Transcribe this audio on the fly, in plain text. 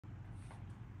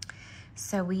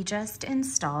So we just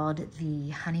installed the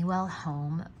Honeywell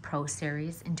Home Pro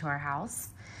Series into our house.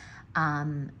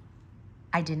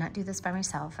 I did not do this by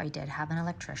myself. I did have an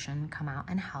electrician come out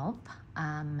and help.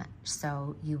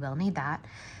 So you will need that.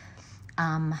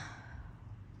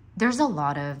 There's a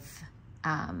lot of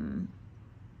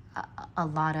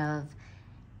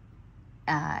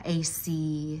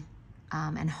AC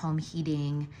and home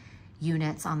heating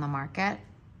units on the market.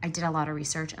 I did a lot of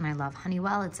research and I love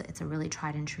Honeywell. It's a really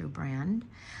tried and true brand.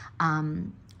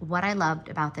 What I loved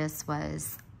about this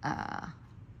was a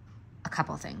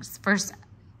couple things. First,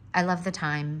 I love the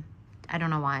time. I don't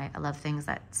know why. I love things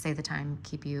that say the time,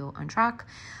 keep you on track.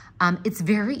 It's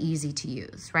very easy to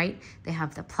use, right? They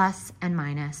have the plus and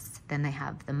minus, then they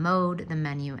have the mode, the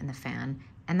menu, and the fan,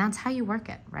 and that's how you work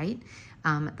it, right?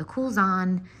 The cool's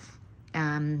on.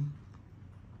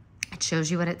 It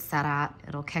shows you what it's set at.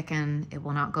 It'll kick in. It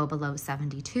will not go below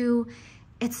 72.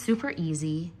 It's super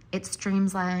easy. It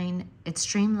streamlines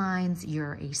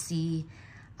your AC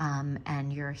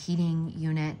and your heating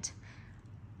unit.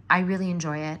 I really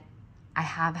enjoy it. I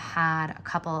have had a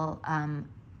couple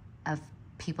of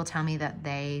people tell me that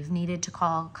they've needed to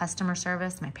call customer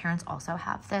service. My parents also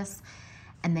have this.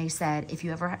 And they said, if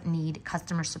you ever need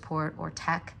customer support or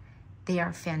tech, they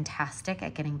are fantastic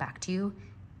at getting back to you.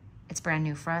 It's brand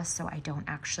new for us, so I don't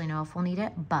actually know if we'll need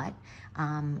it, but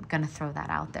I'm gonna throw that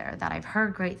out there, that I've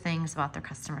heard great things about their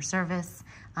customer service.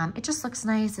 It just looks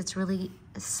nice. It's really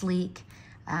sleek.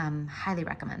 Highly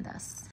recommend this.